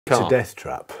car? It's a death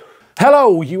trap.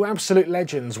 Hello, you absolute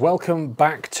legends. Welcome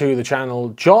back to the channel.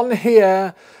 John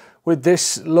here with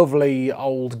this lovely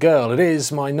old girl. It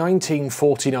is my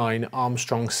 1949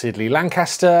 Armstrong Siddeley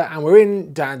Lancaster, and we're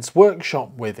in Dad's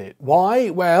workshop with it. Why?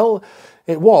 Well,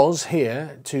 it was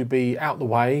here to be out the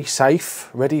way, safe,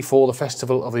 ready for the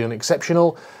Festival of the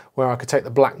Unexceptional, where I could take the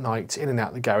Black Knight in and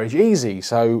out the garage easy.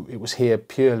 So it was here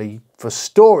purely for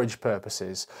storage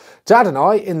purposes. Dad and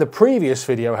I, in the previous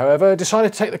video, however,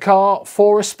 decided to take the car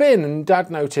for a spin, and Dad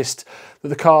noticed that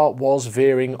the car was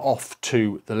veering off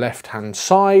to the left-hand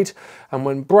side, and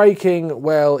when braking,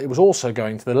 well, it was also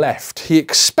going to the left. He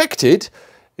expected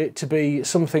it to be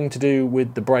something to do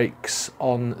with the brakes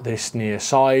on this near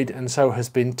side, and so has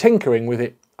been tinkering with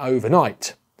it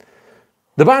overnight.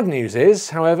 The bad news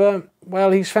is, however,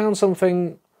 well, he's found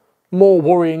something more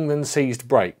worrying than seized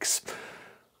brakes.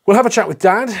 We'll have a chat with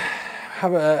Dad,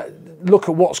 have a look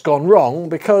at what's gone wrong,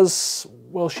 because,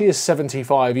 well, she is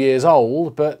 75 years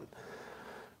old, but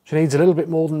she needs a little bit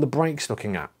more than the brakes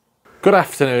looking at. Good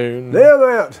afternoon.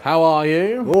 There, mate. How are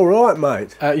you? All right,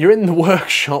 mate. You're in the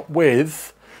workshop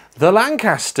with the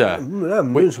Lancaster.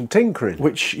 I'm doing some tinkering.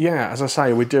 Which, yeah, as I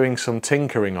say, we're doing some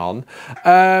tinkering on.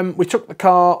 We took the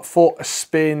car for a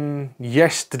spin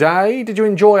yesterday. Did you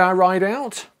enjoy our ride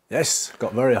out? Yes,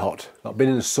 got very hot. I've been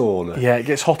in the sauna. Yeah, it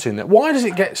gets hot in there. Why does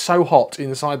it get so hot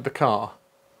inside the car?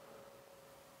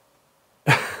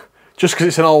 Just because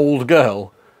it's an old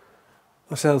girl?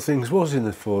 That's how things was in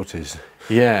the 40s.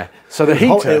 Yeah. So the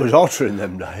heater... It was hotter in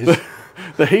them days.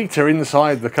 The heater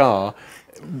inside the car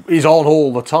is on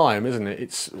all the time, isn't it?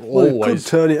 It's always... Well, you could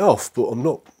turn it off, but I'm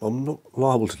not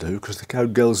liable to do, because the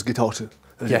cowgirls get hotter.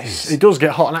 Yes, it does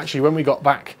get hot, and actually when we got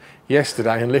back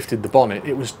yesterday and lifted the bonnet,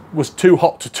 it was too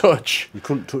hot to touch. You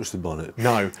couldn't touch the bonnet.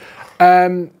 No.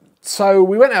 So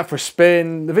we went out for a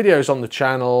spin, the video's on the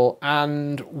channel,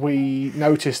 and we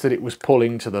noticed that it was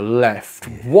pulling to the left.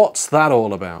 Yeah. What's that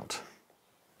all about?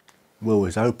 Well, we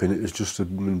was hoping it was just a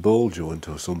ball joint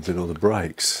or something, or the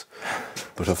brakes.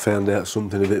 But I found out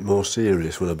something a bit more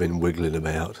serious when I've been wiggling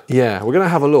about. Yeah, we're going to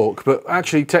have a look, but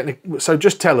actually, so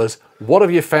just tell us, what have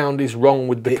you found is wrong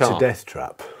with the car? It's a death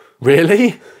trap.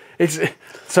 Really?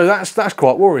 So that's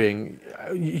quite worrying.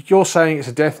 You're saying it's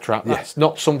a death trap. That's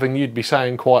not something you'd be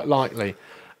saying quite lightly.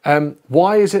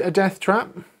 Why is it a death trap?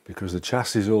 Because the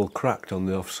chassis is all cracked on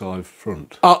the offside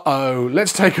front. Uh-oh,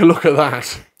 let's take a look at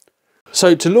that.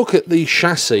 So to look at the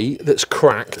chassis that's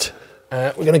cracked,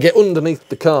 we're going to get underneath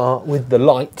the car with the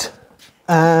light.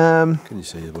 Can you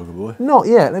see the bugger boy? Not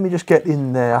yet. Let me just get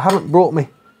in there. I haven't brought me...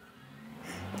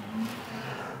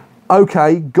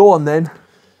 Okay, go on then.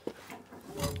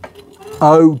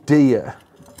 Oh dear.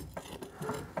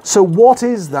 So what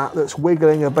is that that's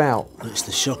wiggling about? It's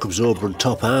the shock absorber and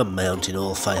top arm mounting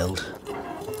all failed.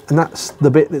 And that's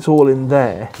the bit that's all in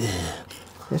there? Yeah.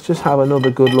 Let's just have another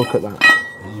good look at that.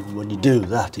 Even when you do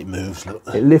that, it moves, look.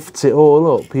 It lifts it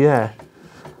all up, yeah.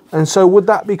 And so would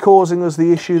that be causing us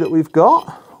the issue that we've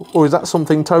got? Or is that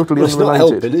something totally unrelated? It's not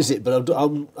helping, is it? But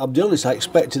I'll be honest, I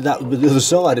expected that would be the other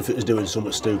side if it was doing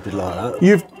something stupid like that.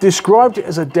 You've described it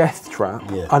as a death trap.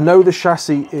 Yeah. I know the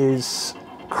chassis is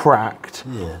cracked.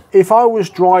 Yeah. If I was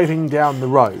driving down the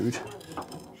road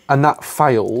and that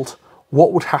failed,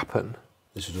 what would happen?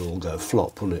 This would all go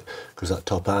flop, wouldn't it? Because that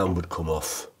top arm would come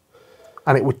off.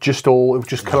 And it would just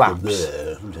collapse.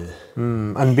 There,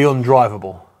 And be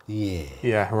undrivable. yeah.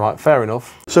 Yeah, right, fair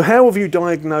enough. So how have you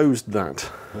diagnosed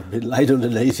that? I've been laid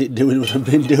underneath it doing what I've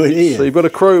been doing here. So you've got a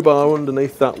crowbar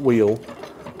underneath that wheel,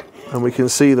 and we can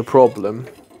see the problem.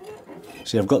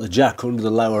 See, I've got the jack under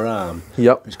the lower arm.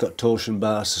 Yep. It's got torsion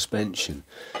bar suspension,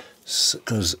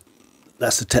 because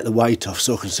that's to take the weight off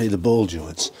so I can see the ball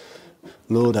joints.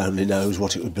 Lord only knows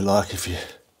what it would be like if you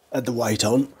had the weight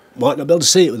on. Might not be able to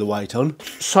see it with the weight on.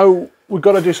 So we've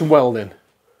got to do some welding.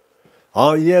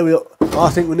 Oh yeah, I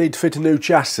think we need to fit a new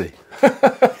chassis.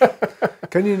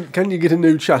 Can you get a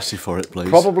new chassis for it, please?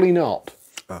 Probably not.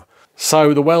 Oh.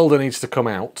 So the welder needs to come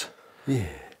out.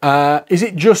 Yeah. Is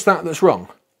it just that that's wrong?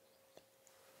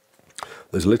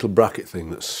 There's a little bracket thing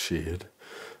that's sheared,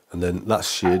 and then that's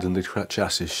sheared and the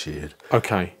chassis is sheared.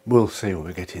 Okay. We'll see when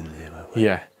we get in there, won't we?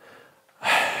 Yeah.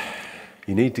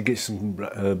 You need to get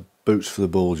some boots for the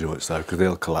ball joints though, because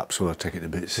they'll collapse when I take it to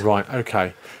bits. Right,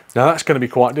 okay. Now that's going to be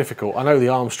quite difficult. I know the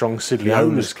Armstrong Siddeley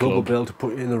Owners Club will Club be able to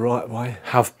put it in the right way.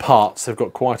 have parts. They've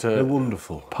got quite a... They're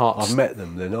wonderful. Parts. I've met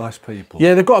them, they're nice people.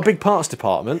 Yeah, they've got a big parts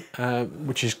department,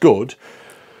 which is good.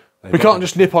 We can't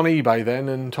just nip on eBay then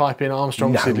and type in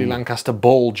Armstrong Siddeley Lancaster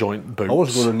ball joint boots. I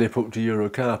was going to nip up to Euro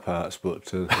car parts, but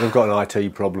they've got an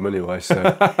IT problem anyway,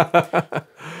 so...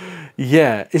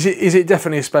 Yeah, is it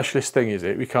definitely a specialist thing, is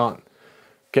it? We can't...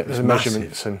 get the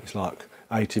measurements. And it's like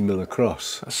 80mm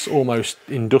across. That's almost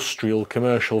industrial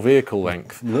commercial vehicle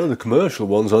length. No, the commercial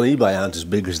ones on eBay aren't as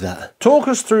big as that. Talk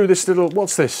us through this little,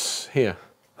 what's this here?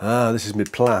 Ah, this is my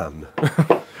plan.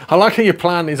 I like how your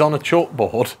plan is on a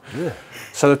chalkboard. Yeah.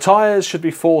 So the tyres should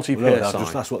be 40 No,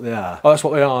 psi. that's what they are. Oh, that's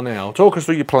what they are now. Talk us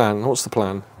through your plan. What's the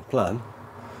plan? Plan?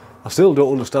 I still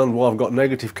don't understand why I've got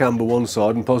negative camber one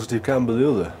side and positive camber the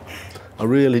other. I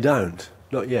really don't.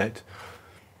 Not yet.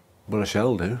 But I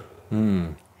shall do.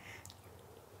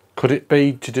 Could it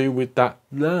be to do with that?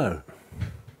 No.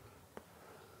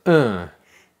 Uh.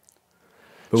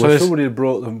 But So when somebody had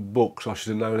brought them books, I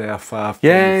should have known how far from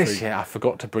I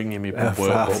forgot to bring you my how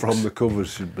far workbooks. from the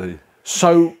covers should be.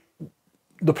 So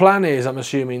the plan is, I'm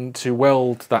assuming, to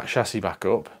weld that chassis back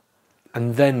up,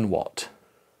 and then what?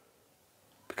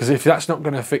 Because if that's not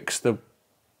going to fix the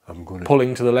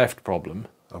pulling to the left problem,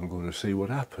 I'm going to see what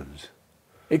happens.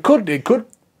 it could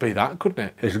be that, couldn't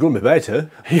it? It's going to be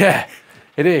better. Yeah,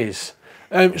 it is.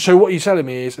 So what you're telling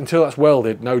me is, until that's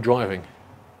welded, no driving.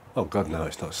 Oh God, no,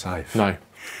 it's not safe. No.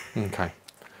 Okay.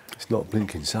 It's not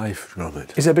blinking safe,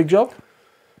 Robert. Is it a big job?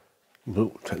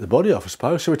 Look, take the body off, I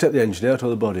suppose. Shall we take the engine out or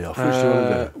the body off? Which do you want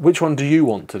to do? Which one do you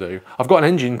want to do? I've got an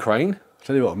engine crane. I'll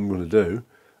tell you what I'm going to do.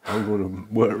 I'm going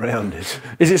to work around it.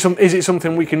 Is it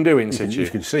something we can do in situ? You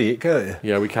can see it, can't you?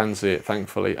 Yeah, we can see it,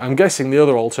 thankfully. I'm guessing the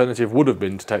other alternative would have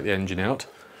been to take the engine out.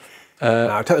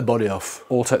 No, take the body off.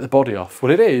 Or take the body off.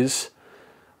 Well, it is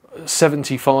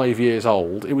 75 years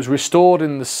old. It was restored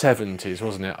in the 70s,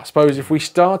 wasn't it? I suppose if we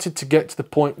started to get to the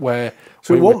point where...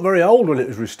 So it wasn't very old when it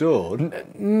was restored.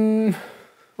 Well,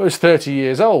 it was 30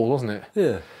 years old, wasn't it?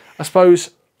 Yeah. I suppose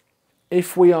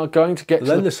if we are going to get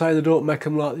Then they say they don't make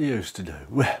them like they used to do.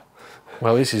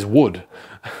 Well, this is wood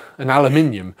and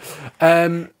aluminium.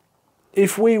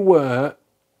 If we were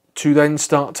to then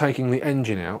start taking the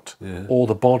engine out or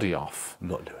the body off... I'm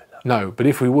not doing that. No, but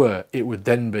if we were, it would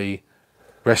then be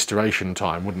restoration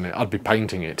time, wouldn't it? I'd be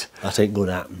painting it. That ain't going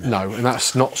to happen. No, and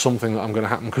that's not something that I'm going to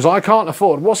happen, because I can't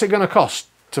afford... What's it going to cost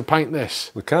to paint this?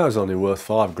 The car's only worth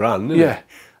 £5,000, isn't it? Yeah,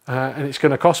 and it's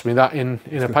going to cost me that in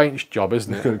a paint job,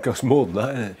 isn't It's it? going to cost more than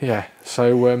that, isn't it? Yeah,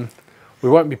 so we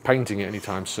won't be painting it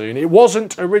anytime soon. It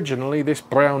wasn't originally this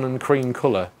brown and cream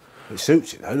colour. It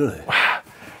suits it though, doesn't it?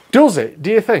 Does it, do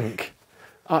you think?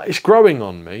 It's growing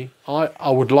on me.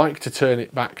 I would like to turn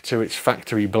it back to its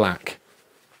factory black.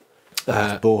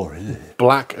 That's boring, isn't it?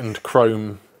 Black and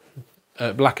chrome...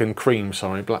 black and cream,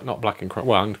 sorry. Not black and chrome.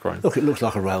 Well, and chrome. Look, it looks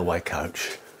like a railway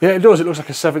coach. Yeah, it does. It looks like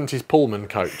a 70s Pullman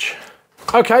coach.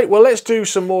 Okay, well, let's do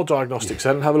some more diagnostics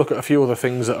then and have a look at a few other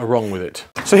things that are wrong with it.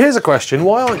 So here's a question.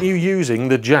 Why aren't you using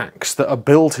the jacks that are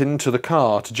built into the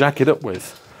car to jack it up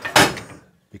with?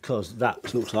 Because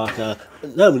that looks like a...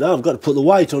 No, I've got to put the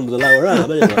weight under the lower arm,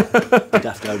 anyway.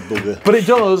 Daft old bugger. But it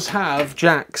does have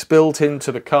jacks built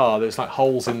into the car. There's like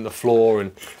holes in the floor,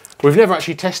 and we've never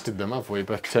actually tested them, have we?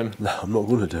 But No, I'm not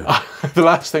going to do it. the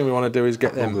last thing we want to do is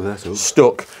get them with that up.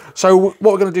 stuck. So what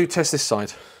we're going to do, test this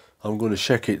side. I'm going to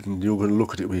check it and you're going to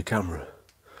look at it with your camera.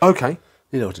 Okay.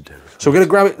 You know what to do. So we're going to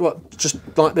grab it, what, just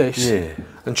like this? Yeah.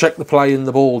 And check the play in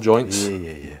the ball joints.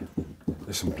 Yeah.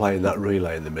 There's some play in that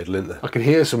relay in the middle, isn't there? I can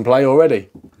hear some play already.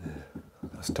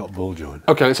 That's top ball joint.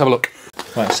 Okay, let's have a look.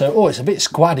 Right, so, it's a bit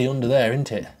squaddy under there,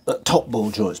 isn't it? That top ball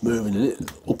joint's moving, isn't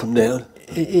it? Up and down.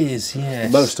 It is,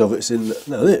 yes. Most of it's in...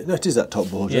 No, it is that top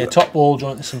ball joint. Yeah, top ball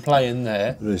joint, there's some play in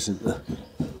there. There isn't there?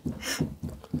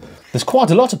 There's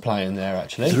quite a lot of play in there,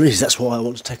 actually. There is, that's why I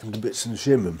want to take them to bits and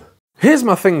shim them. Here's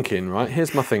my thinking, right?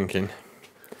 Here's my thinking.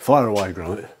 Fire away,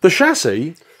 Gromit. The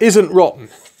chassis isn't rotten.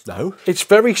 No. It's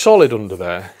very solid under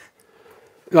there.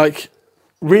 Like,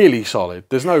 really solid.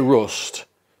 There's no rust.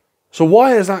 So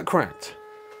why is that cracked?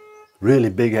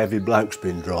 Really big, heavy bloke's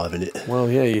been driving it.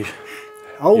 Well, yeah,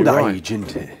 Old you're age, right.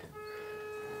 isn't it?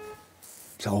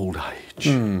 It's old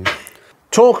age.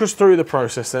 Talk us through the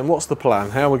process then. What's the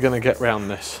plan? How are we going to get round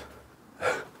this?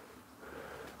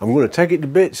 I'm going to take it to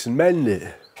bits and mend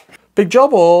it. Big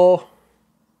job or...?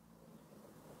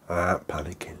 I'm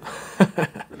panicking.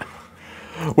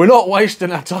 We're not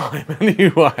wasting our time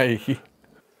anyway.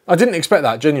 I didn't expect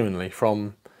that, genuinely,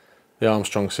 from the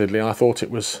Armstrong Siddeley. I thought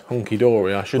it was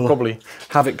hunky-dory. I should probably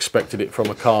have expected it from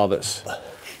a car that's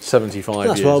 75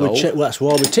 years old. That's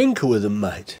why we tinker with them,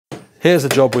 mate. Here's a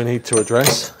job we need to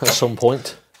address at some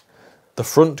point. The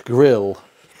front grille.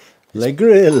 Le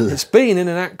grill. It's been in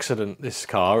an accident, this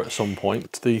car, at some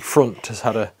point. The front has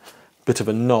had a bit of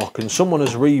a knock and someone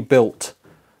has rebuilt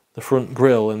the front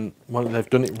grille and well, they've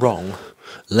done it wrong.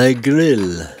 Le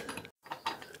grill.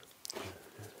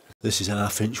 This is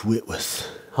 1/2 inch Whitworth.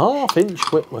 1/2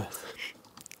 inch Whitworth.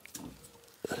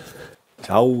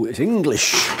 It's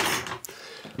English.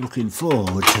 Looking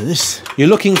forward to this. You're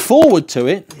looking forward to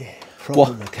it? Yeah,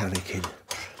 proper mechanicking.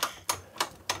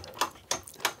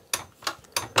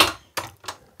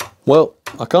 Well,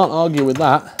 I can't argue with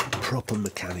that. Proper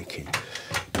mechanicking.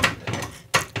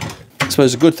 I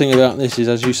suppose the good thing about this is,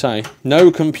 as you say,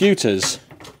 no computers.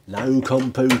 No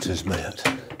computers, mate.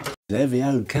 Heavy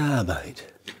old car, mate.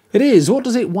 It is. What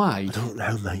does it weigh? I don't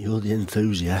know, mate. You're the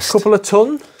enthusiast. Couple of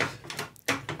ton.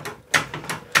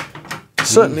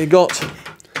 Certainly got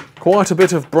quite a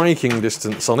bit of braking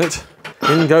distance on it.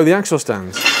 In go the axle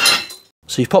stands.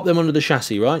 So you've popped them under the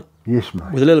chassis, right? Yes,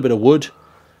 mate. With a little bit of wood.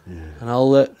 Yeah. And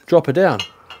I'll drop her down.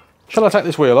 Shall I take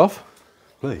this wheel off?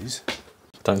 Please.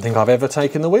 Don't think I've ever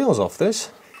taken the wheels off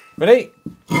this. Ready?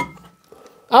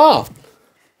 Ah!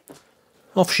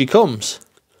 Off she comes.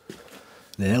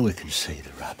 Now we can see the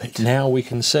rabbit. Now we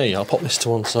can see. I'll pop this to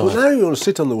one side. Well, now you want to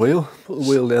sit on the wheel. Put the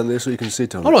wheel down there so you can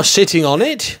sit on it. I'm not sitting on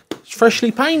it. It's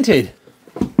freshly painted.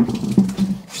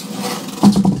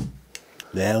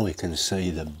 Now we can see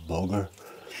the bugger.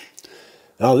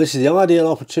 Oh, this is the ideal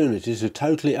opportunity to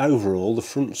totally overhaul the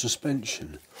front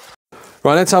suspension.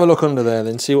 Right, let's have a look under there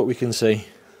then, see what we can see.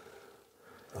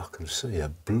 I can see a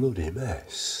bloody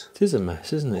mess. It is a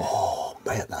mess, isn't it? Oh,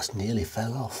 mate, that's nearly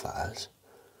fell off, that has.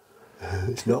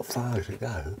 It's not far to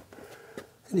go.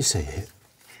 Can you see it?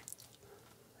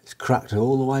 It's cracked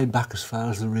all the way back as far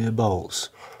as the rear bolts.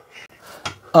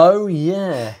 Oh,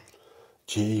 yeah.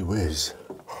 Gee whiz.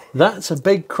 That's a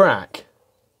big crack.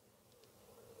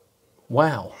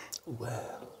 Wow.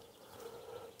 Well,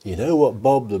 you know what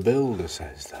Bob the Builder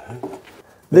says, though?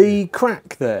 The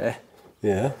crack there,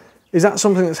 Yeah? is that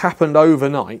something that's happened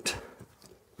overnight?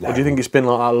 No. Or do you think it's been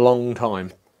like that a long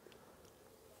time?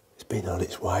 It's been on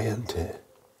its way, hasn't it?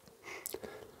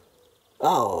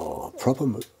 Oh, proper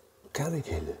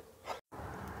mechanicking.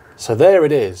 So there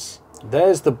it is.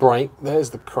 There's the brake, there's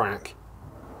the crack.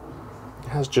 It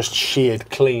has just sheared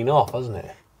clean off, hasn't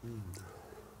it?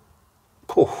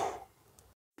 Poof.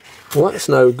 Well, that's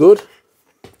no good.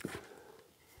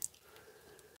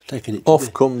 Taking it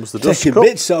Off comes the dust taking cup.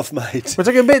 bits off, mate. We're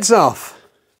taking bits off.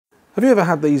 Have you ever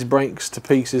had these brakes to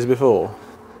pieces before?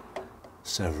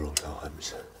 Several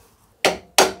times.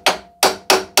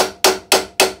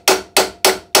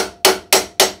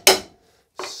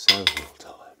 Several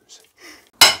times.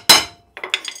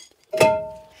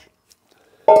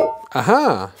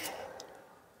 Aha!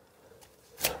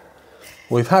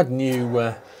 We've had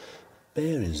new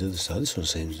Bearings the other side. This one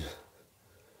seems.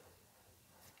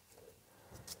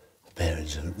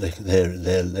 Bearings are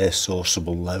they're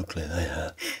sourceable locally. They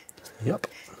are. Yep.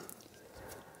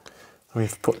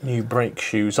 We've put new brake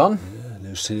shoes on. Yeah,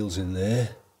 new seals in there.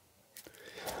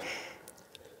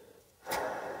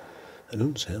 They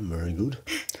don't sound very good.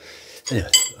 Anyway,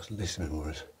 that's listening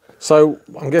words. So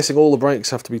I'm guessing all the brakes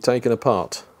have to be taken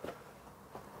apart.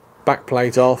 Back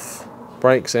plate off,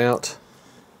 brakes out.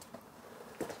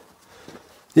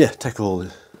 Yeah, take all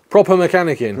the Proper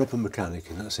mechanicking. proper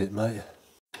mechanicking. That's it, mate.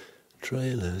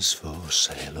 Trailers for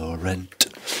sale or rent.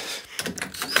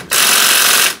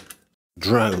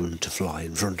 Drone to fly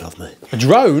in front of me. A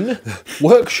drone?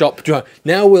 Workshop drone.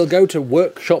 Now we'll go to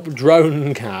workshop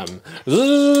drone cam.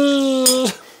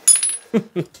 Zzzz.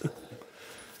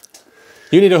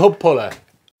 You need a hub puller.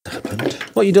 Happened.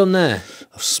 What you done there?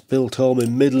 I've spilt all my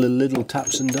middle and little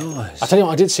taps and dies. I tell you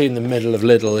what I did see in the middle of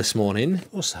Lidl this morning.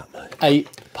 What's that, mate? A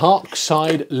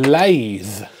Parkside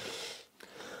lathe.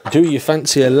 Do you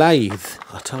fancy a lathe?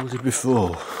 I told you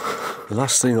before. The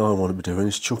last thing I want to be doing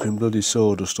is chucking bloody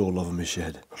sawdust all over my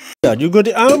shed. Dad, you've got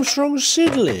the Armstrong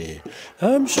Siddeley.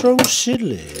 Armstrong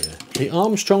Siddeley. The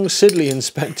Armstrong Siddeley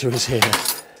inspector is here.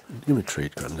 Give me a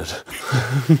treat, Grandad.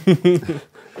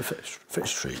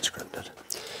 fetch treats, Grandad.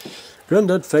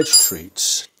 Grandad, fetch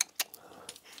treats.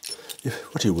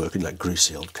 What are you working that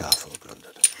greasy old car for,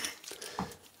 Grandad?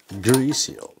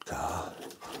 Greasy old car.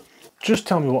 Just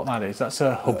tell me what that is. That's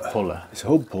a hub puller. It's a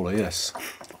hub puller, yes.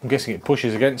 I'm guessing it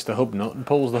pushes against the hub nut and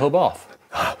pulls the hub off.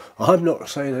 I'm not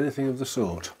saying anything of the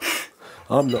sort.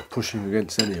 I'm not pushing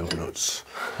against any hub nuts.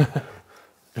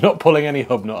 You're not pulling any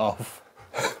hub nut off.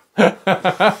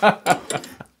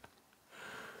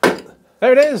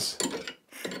 There it is.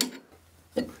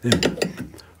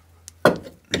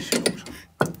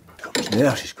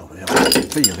 Now she's coming out.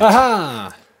 Feel it.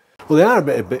 Aha! Well, they are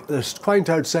a bit. They're a quaint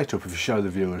old setup if you show the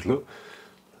viewers. Look,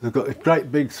 they've got a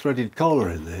great big threaded collar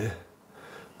in there,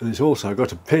 and it's also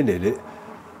got a pin in it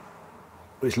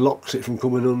which locks it from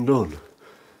coming undone.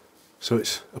 So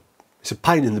it's a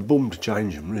pain in the bum to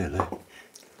change them, really.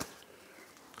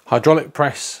 Hydraulic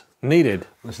press needed.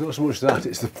 It's not so much that,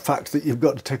 it's the fact that you've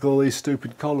got to take all these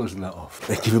stupid collars and that off.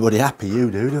 Make everybody happy,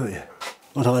 you do, don't you?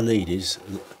 What I need is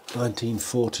a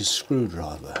 1940s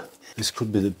screwdriver. This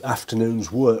could be the afternoon's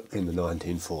work in the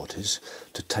 1940s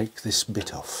to take this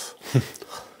bit off.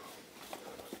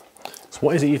 So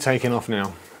what is it you're taking off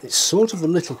now? It's sort of a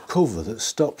little cover that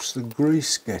stops the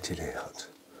grease getting out.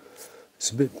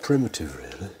 It's a bit primitive,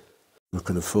 really. We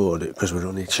can afford it because we're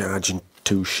only charging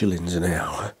 2 shillings an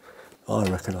hour. I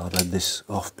reckon I've had this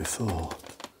off before.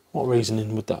 What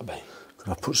reasoning would that be?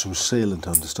 I put some sealant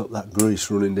on to stop that grease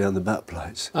running down the back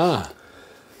plates. Ah.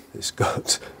 It's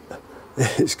got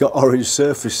orange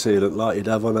surface sealant like you'd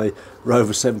have on a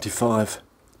Rover 75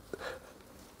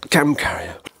 cam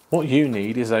carrier. What you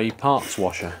need is a parts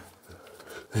washer.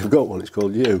 You've got one, it's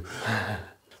called you.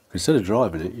 Instead of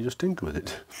driving it, you just tinker with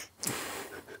it.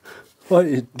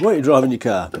 Why are you driving your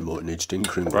car? The more it needs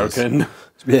tinkering with. Broken.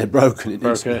 Yeah, broken.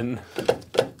 Broken.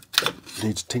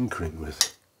 Needs tinkering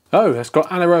with. Oh, it's got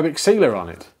anaerobic sealer on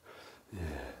it.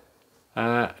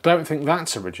 Yeah. Don't think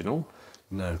that's original.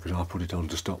 No, because I put it on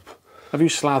to stop. Have you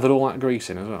slathered all that grease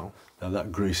in as well? Now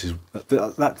that grease is...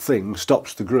 That thing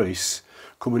stops the grease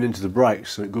coming into the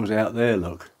brakes, so it goes out there,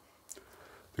 look.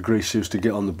 The grease used to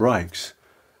get on the brakes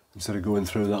instead of going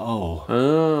through that hole.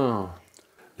 Oh.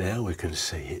 Now we can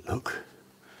see it, look.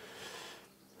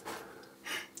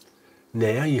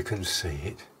 Now you can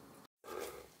see it.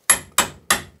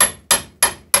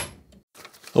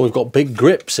 Oh, we've got big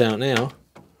grips out now.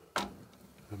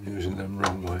 I'm using them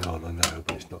wrong way on, I know,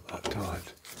 but it's not that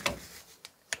tight.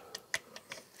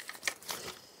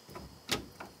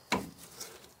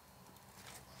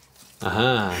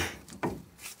 Aha.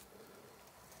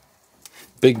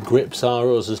 Big grips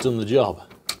R Us has done the job.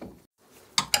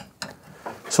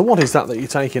 So what is that you're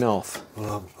taking off?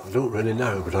 Well, I don't really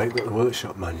know, but I ain't got the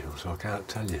workshop manual, so I can't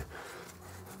tell you.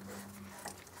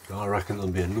 I reckon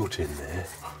there'll be a nut in there.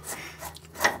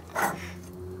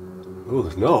 Oh,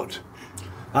 there's not.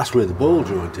 That's where the ball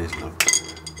joint is, look.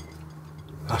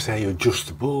 That's how you adjust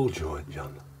the ball joint,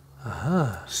 John.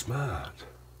 Aha. Smart.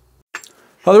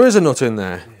 Oh, there is a nut in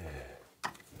there. Yeah.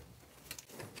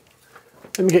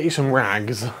 Let me get you some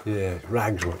rags. Yeah,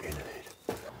 rags what you need.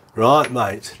 Right,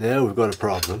 mate, now we've got a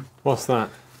problem. What's that?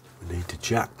 We need to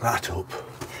jack that up,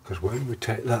 because when we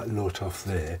take that nut off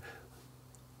there,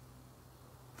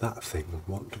 that thing will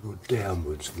want to go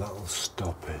downwards, and that'll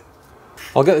stop it.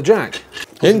 I'll get the jack.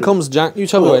 In comes Jack, you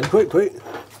tell me when. Quick, quick.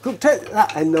 Come, take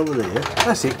that end over there.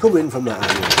 That's it, come in from that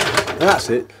end. That's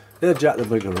it. Now jack the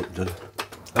bigger up, done.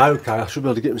 Okay, I should be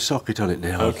able to get my socket on it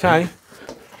now. Okay.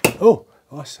 Oh,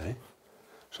 I see.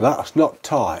 So that's not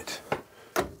tight.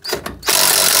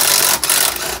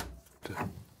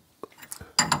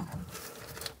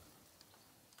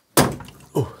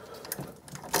 Oh.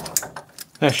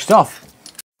 There, she's off.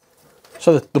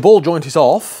 So the ball joint is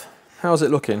off. How's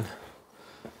it looking?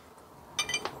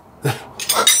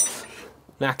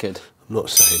 Knackered. I'm not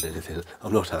saying anything.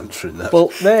 I'm not answering that.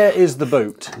 Well, there is the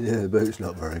boot. Yeah, the boot's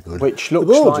not very good. Which looks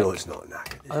the ball like... joint's not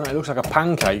knackered. I don't know, it looks like a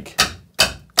pancake.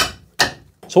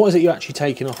 So what is it you're actually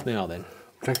taking off now then?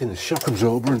 I'm taking the shock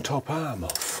absorber and top arm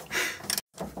off.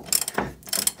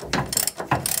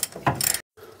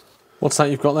 What's that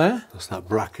you've got there? That's that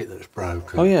bracket that's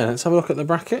broken. Oh yeah, let's have a look at the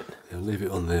bracket. Yeah, leave it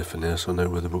on there for now so I know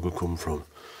where the bug will come from.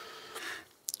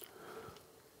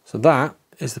 So that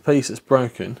is the piece that's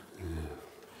broken. Yeah.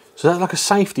 So that's like a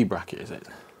safety bracket, is it?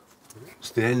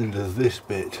 It's the end of this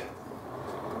bit.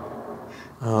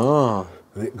 Oh.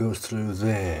 And it goes through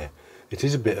there. It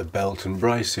is a bit of belt and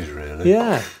braces, really.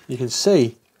 Yeah, you can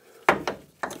see.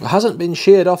 It hasn't been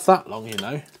sheared off that long, you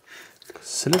know.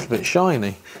 It's a little bit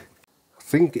shiny. I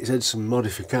think it's had some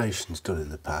modifications done in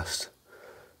the past.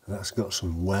 And that's got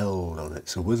some weld on it.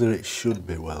 So whether it should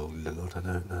be welded or not, I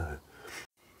don't know.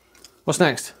 What's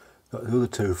next? Got the other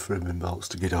 2 ribbon bolts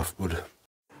to get off, bud.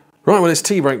 Right, well, it's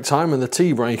tea break time and the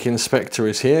tea break inspector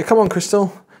is here. Come on,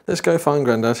 Crystal. Let's go find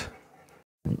Grandad.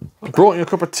 I brought you a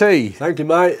cup of tea. Thank you,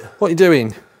 mate. What are you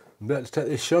doing? I'm about to take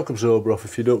this shock absorber off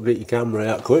if you don't get your camera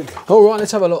out quick. All right,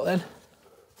 let's have a look then.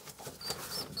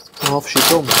 Off she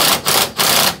comes.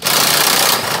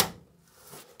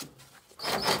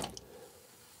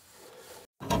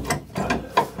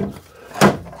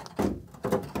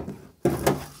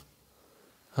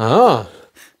 Ah,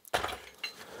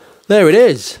 there it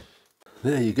is.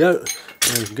 There you go.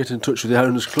 Now you can get in touch with the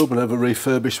owners club and have a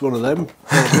refurbished one of them.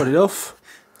 I've got it off.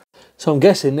 So I'm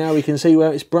guessing now we can see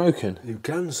where it's broken. You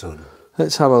can, son.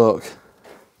 Let's have a look.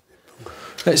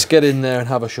 Let's get in there and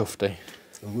have a shufty.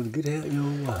 I'm going to get out your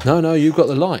way. No, you've got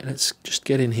the light. Let's just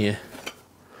get in here.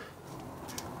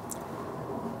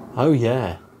 Oh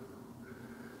yeah.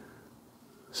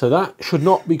 So that should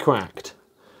not be cracked.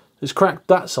 It's cracked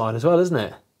that side as well, isn't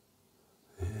it?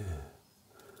 Yeah.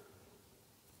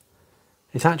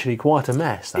 It's actually quite a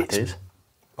mess, that is.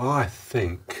 I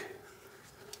think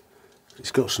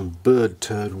it's got some bird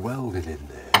turd welding in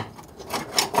there.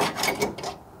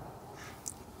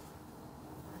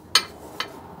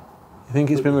 You think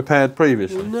it's been repaired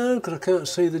previously? No, because I can't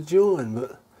see the join,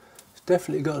 but it's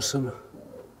definitely got some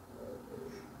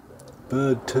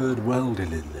bird turd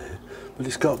welding in there. But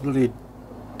it's got bloody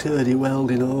turdy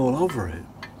welding all over it.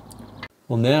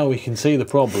 Well, now we can see the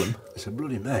problem. It's a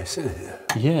bloody mess, isn't it?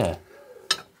 Yeah.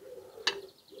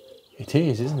 It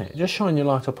is, isn't it? Just shine your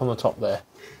light up on the top there.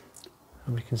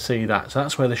 And we can see that. So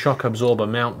that's where the shock absorber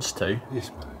mounts to.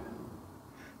 Yes,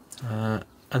 mate.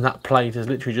 And that plate has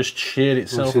literally just sheared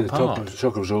itself the apart. top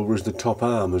shock absorber is the top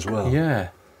arm as well. Yeah.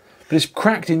 But it's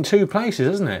cracked in two places,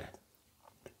 isn't it?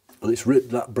 And it's ripped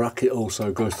that bracket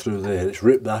also goes through there. It's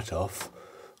ripped that off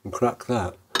and cracked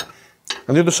that.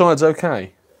 And the other side's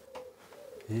okay?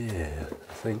 Yeah,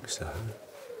 I think so.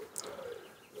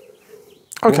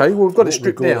 Okay, well, we've got it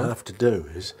stripped What we're going down. to have to do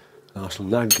is, I shall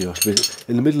nag you,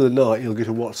 in the middle of the night you'll get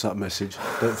a WhatsApp message.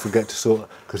 Don't forget to sort,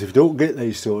 because if you don't get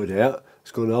these sorted out, it's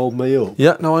going to hold me up.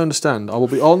 Yeah, no, I understand. I will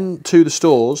be on to the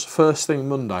stores first thing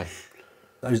Monday.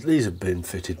 These have been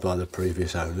fitted by the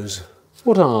previous owners.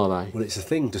 What are they? Well, it's a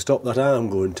thing to stop that arm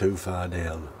going too far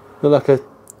down. They're like a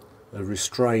A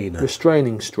restrainer.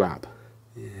 restraining strap.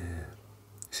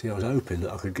 See, I was hoping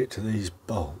that I could get to these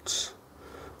bolts,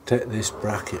 take this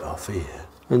bracket off here.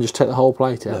 And just take the whole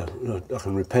plate out. No, I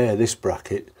can repair this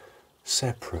bracket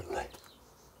separately.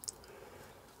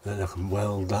 Then I can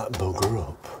weld that bugger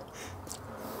up.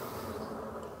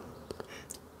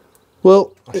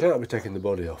 Well, I shan't be taking the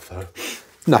body off though.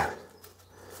 no.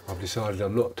 I've decided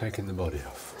I'm not taking the body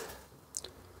off.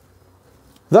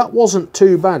 That wasn't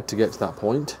too bad to get to that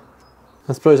point.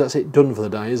 I suppose that's it done for the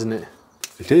day, isn't it?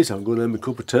 It is. I'm going to have my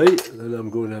cup of tea, then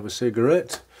I'm going to have a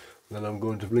cigarette, then I'm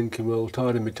going to blinking well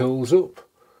tidy my tools up,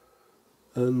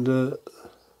 and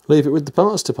Leave it with the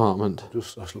parts department.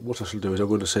 what I shall do is I'm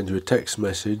going to send you a text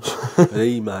message, an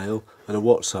email, and a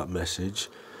WhatsApp message.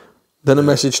 Then a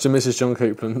message to Mrs. John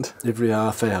Coupland. Every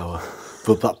half hour.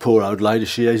 But that poor old lady,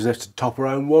 she has to top her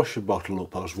own washer bottle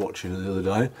up. I was watching her the other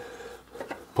day.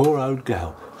 Poor old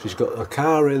gal. She's got a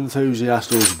car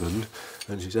enthusiast husband,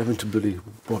 and she's having to bloody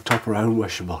top her own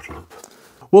washer bottle up.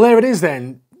 Well, there it is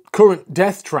then. Current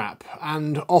Deathtrap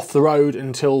and off the road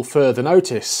until further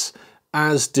notice.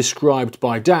 As described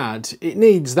by Dad, it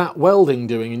needs that welding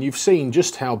doing, and you've seen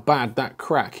just how bad that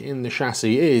crack in the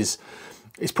chassis is.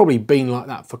 It's probably been like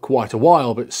that for quite a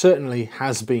while, but certainly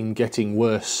has been getting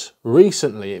worse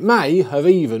recently. It may have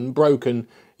even broken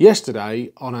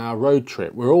yesterday on our road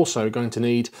trip. We're also going to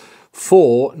need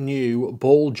 4 new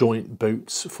ball joint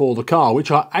boots for the car,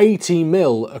 which are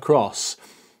 80mm across.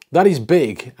 That is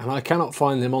big, and I cannot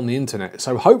find them on the internet.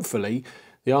 So hopefully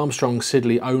the Armstrong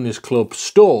Siddeley Owners Club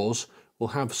stores will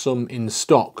have some in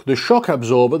stock. The shock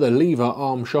absorber, the lever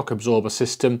arm shock absorber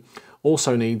system,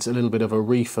 also needs a little bit of a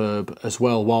refurb as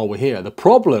well while we're here. The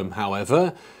problem,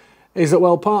 however, is that,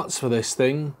 well, parts for this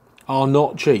thing are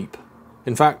not cheap.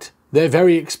 In fact, they're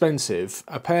very expensive.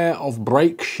 A pair of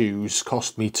brake shoes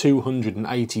cost me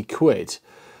 280 quid.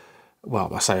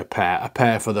 Well, I say a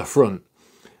pair for the front.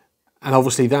 And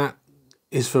obviously that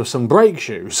is for some brake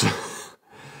shoes.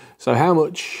 So how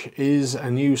much is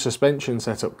a new suspension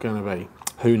setup going to be?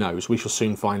 Who knows? We shall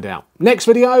soon find out. Next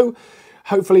video,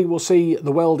 hopefully we'll see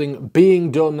the welding being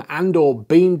done and or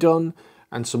being done,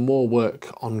 and some more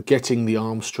work on getting the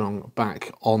Armstrong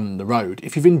back on the road.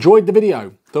 If you've enjoyed the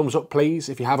video, thumbs up please.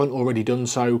 If you haven't already done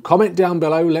so, comment down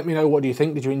below. Let me know, what do you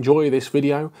think? Did you enjoy this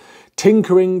video?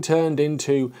 Tinkering turned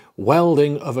into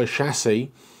welding of a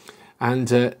chassis.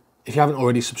 And if you haven't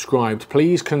already subscribed,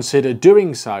 please consider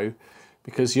doing so,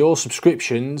 because your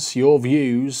subscriptions, your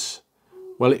views,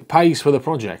 well, it pays for the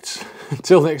project.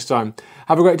 Until next time,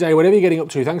 have a great day, whatever you're getting up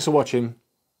to. Thanks for watching.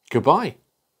 Goodbye.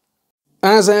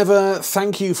 As ever,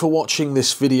 thank you for watching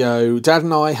this video. Dad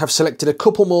and I have selected a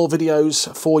couple more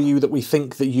videos for you that we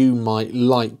think that you might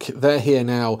like. They're here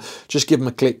now. Just give them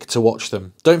a click to watch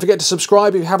them. Don't forget to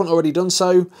subscribe if you haven't already done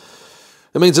so.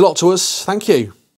 It means a lot to us. Thank you.